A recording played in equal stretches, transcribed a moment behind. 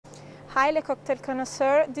Hi, Le Cocktail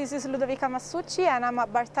Connoisseur. This is Ludovica Massucci and I'm a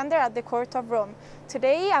bartender at the Court of Rome.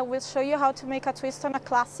 Today I will show you how to make a twist on a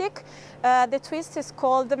classic. The twist is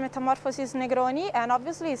called the Metamorphosis Negroni, and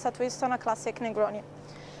obviously it's a twist on a classic Negroni.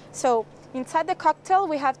 So inside the cocktail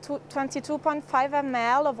we have 22.5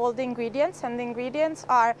 ml of all the ingredients, and the ingredients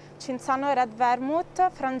are Cinzano Red Vermouth,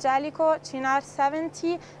 Frangelico, Cynar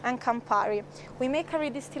 70 and Campari. We make a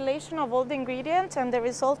redistillation of all the ingredients and the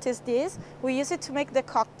result is this. We use it to make the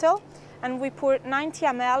cocktail and we pour 90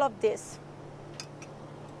 ml of this.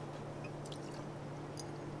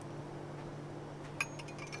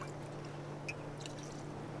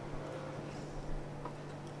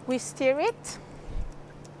 We stir it.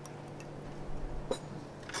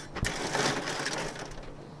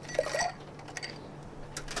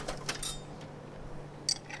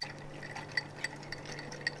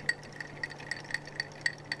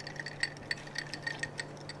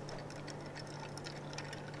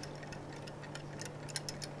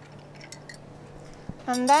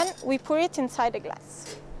 And then we pour it inside a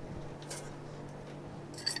glass.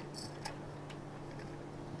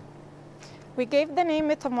 We gave the name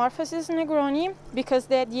Metamorphosis Negroni because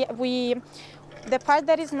the part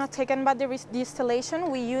that is not taken by the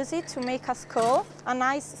distillation, we use it to make a skull, a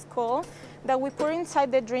nice skull, that we pour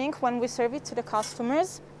inside the drink when we serve it to the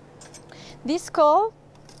customers. This skull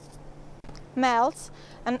melts,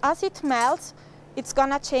 and as it melts, it's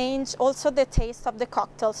gonna change also the taste of the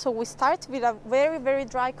cocktail. So we start with a very, very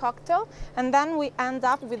dry cocktail, and then we end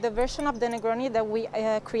up with the version of the Negroni that we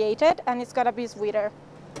created, and it's gonna be sweeter.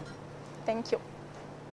 Thank you.